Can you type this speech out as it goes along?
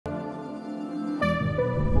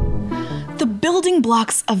The building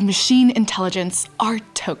blocks of machine intelligence are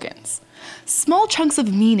tokens, small chunks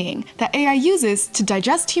of meaning that AI uses to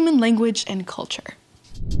digest human language and culture.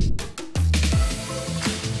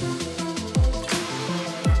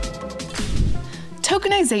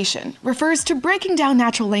 Tokenization refers to breaking down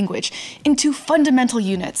natural language into fundamental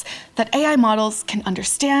units that AI models can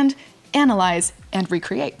understand, analyze, and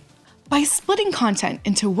recreate. By splitting content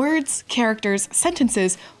into words, characters,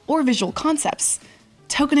 sentences, or visual concepts,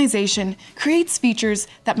 tokenization creates features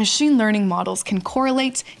that machine learning models can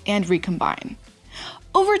correlate and recombine.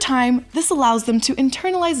 Over time, this allows them to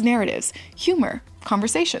internalize narratives, humor,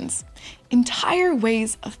 conversations, entire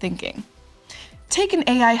ways of thinking. Take an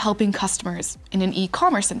AI helping customers in an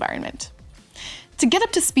e-commerce environment. To get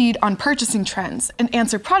up to speed on purchasing trends and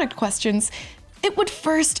answer product questions, it would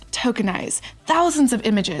first tokenize thousands of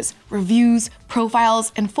images, reviews,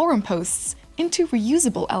 profiles, and forum posts into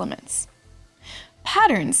reusable elements.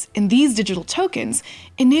 Patterns in these digital tokens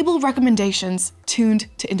enable recommendations tuned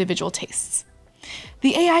to individual tastes.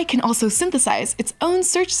 The AI can also synthesize its own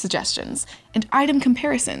search suggestions and item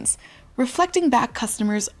comparisons, reflecting back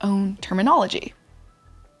customers' own terminology.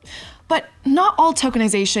 But not all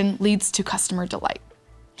tokenization leads to customer delight.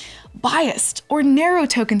 Biased or narrow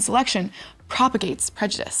token selection propagates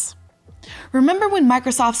prejudice. Remember when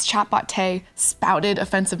Microsoft's chatbot Tay spouted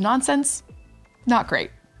offensive nonsense? Not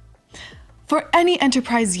great. For any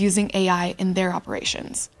enterprise using AI in their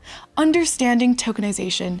operations, understanding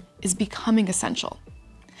tokenization is becoming essential.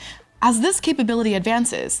 As this capability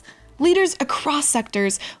advances, leaders across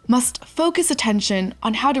sectors must focus attention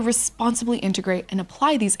on how to responsibly integrate and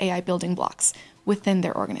apply these AI building blocks within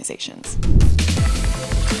their organizations.